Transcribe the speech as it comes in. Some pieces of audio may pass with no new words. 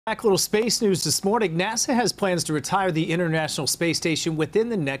Back little space news this morning. NASA has plans to retire the International Space Station within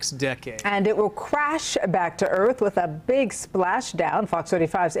the next decade. And it will crash back to Earth with a big splashdown. Fox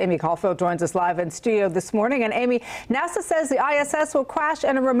 35's Amy Caulfield joins us live in studio this morning. And Amy, NASA says the ISS will crash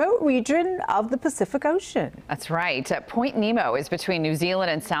in a remote region of the Pacific Ocean. That's right. Point Nemo is between New Zealand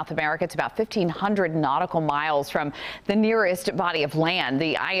and South America. It's about 1,500 nautical miles from the nearest body of land.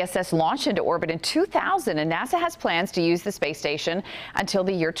 The ISS launched into orbit in 2000, and NASA has plans to use the space station until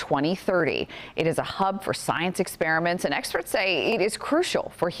the year 2030. It is a hub for science experiments, and experts say it is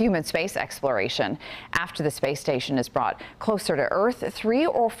crucial for human space exploration. After the space station is brought closer to Earth, 3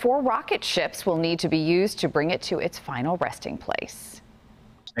 or 4 rocket ships will need to be used to bring it to its final resting place.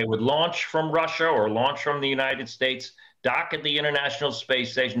 They would launch from Russia or launch from the United States, dock at the International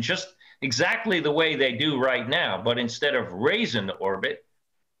Space Station, just exactly the way they do right now. But instead of raising the orbit,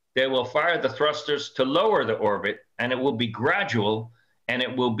 they will fire the thrusters to lower the orbit, and it will be gradual, and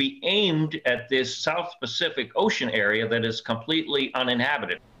it will be aimed at this South Pacific Ocean area that is completely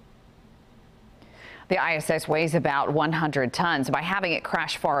uninhabited. The ISS weighs about 100 tons. By having it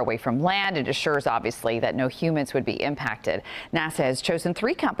crash far away from land, it assures, obviously, that no humans would be impacted. NASA has chosen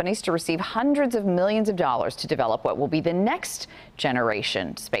 3 companies to receive hundreds of millions of dollars to develop what will be the next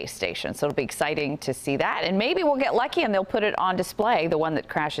generation space station. So it'll be exciting to see that. And maybe we'll get lucky and they'll put it on display, the one that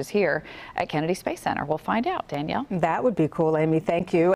crashes here at Kennedy Space Center. We'll find out, Danielle. That would be cool, Amy. Thank you.